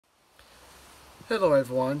Hello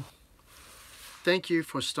everyone, thank you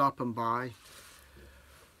for stopping by.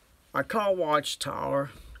 I call Watchtower,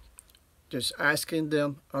 just asking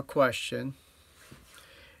them a question,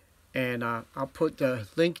 and I'll put the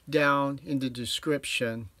link down in the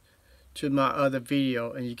description to my other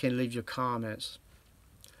video and you can leave your comments.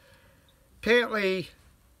 Apparently,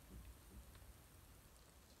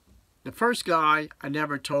 the first guy, I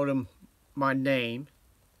never told him my name.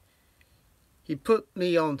 He put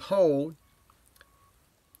me on hold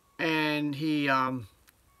and he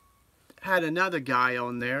had another guy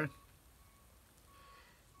on there,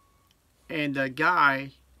 and the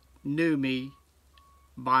guy knew me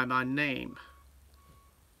by my name,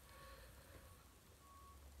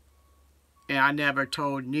 and I never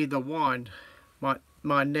told neither one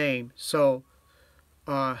my name. So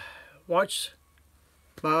watch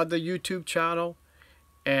my other YouTube channel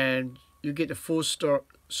and you get the full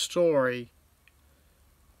story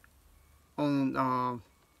on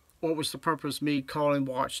what was the purpose of me calling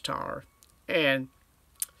Watchtower.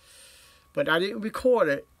 But I didn't record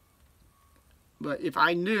it. But if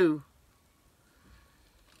I knew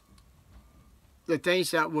the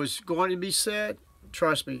things that was going to be said,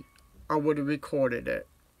 trust me, I would have recorded it.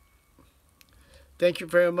 Thank you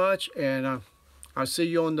very much, and I'll see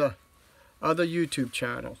you on the other YouTube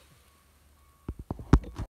channel.